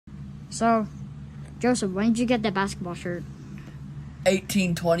So, Joseph, when did you get that basketball shirt?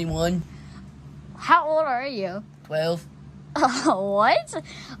 1821. How old are you? 12. What?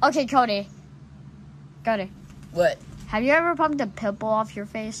 Okay, Cody. What? Have you ever pumped a pimple off your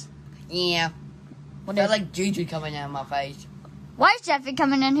face? Yeah. What Felt is? like juju coming out of my face. Why is Jeffy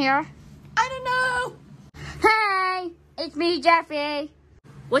coming in here? I don't know. Hey, it's me, Jeffy.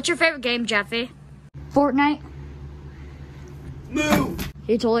 What's your favorite game, Jeffy? Fortnite. Move.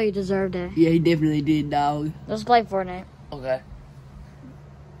 He totally deserved it. Yeah, he definitely did, dog. Let's play Fortnite. Okay.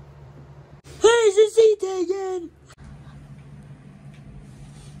 Hey, it's Zeta again.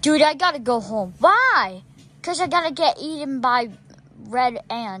 Dude, I gotta go home. Why? Because I gotta get eaten by red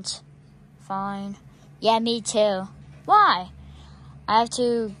ants. Fine. Yeah, me too. Why? I have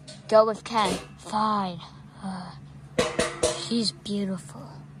to go with Ken. Fine. She's beautiful.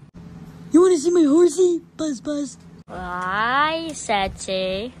 You want to see my horsey? Buzz, buzz. I said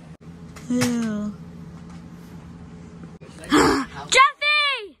to. Yeah.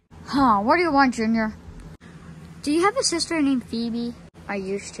 Jeffy! Huh, what do you want, Junior? Do you have a sister named Phoebe? I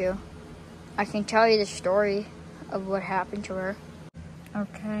used to. I can tell you the story of what happened to her.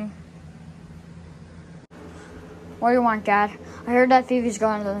 Okay. What do you want, Dad? I heard that Phoebe's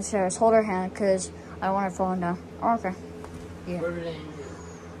going down the stairs. Hold her hand, because I don't want her falling down. Oh, okay. Yeah.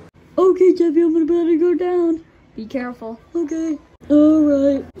 Okay, Jeffy, I'm about to go down. Be careful. Okay.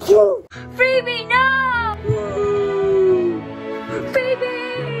 Alright. Phoebe, no!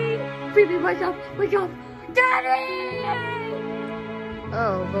 Phoebe! Phoebe, wake up! Wake up! Daddy!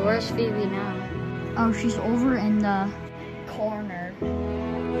 Oh, but where's Phoebe now? Oh, she's over in the corner.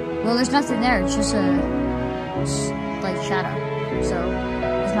 Well, there's nothing there. It's just like shadow. So,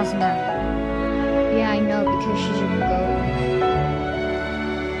 there's nothing there. Yeah, I know, because she's a ghost.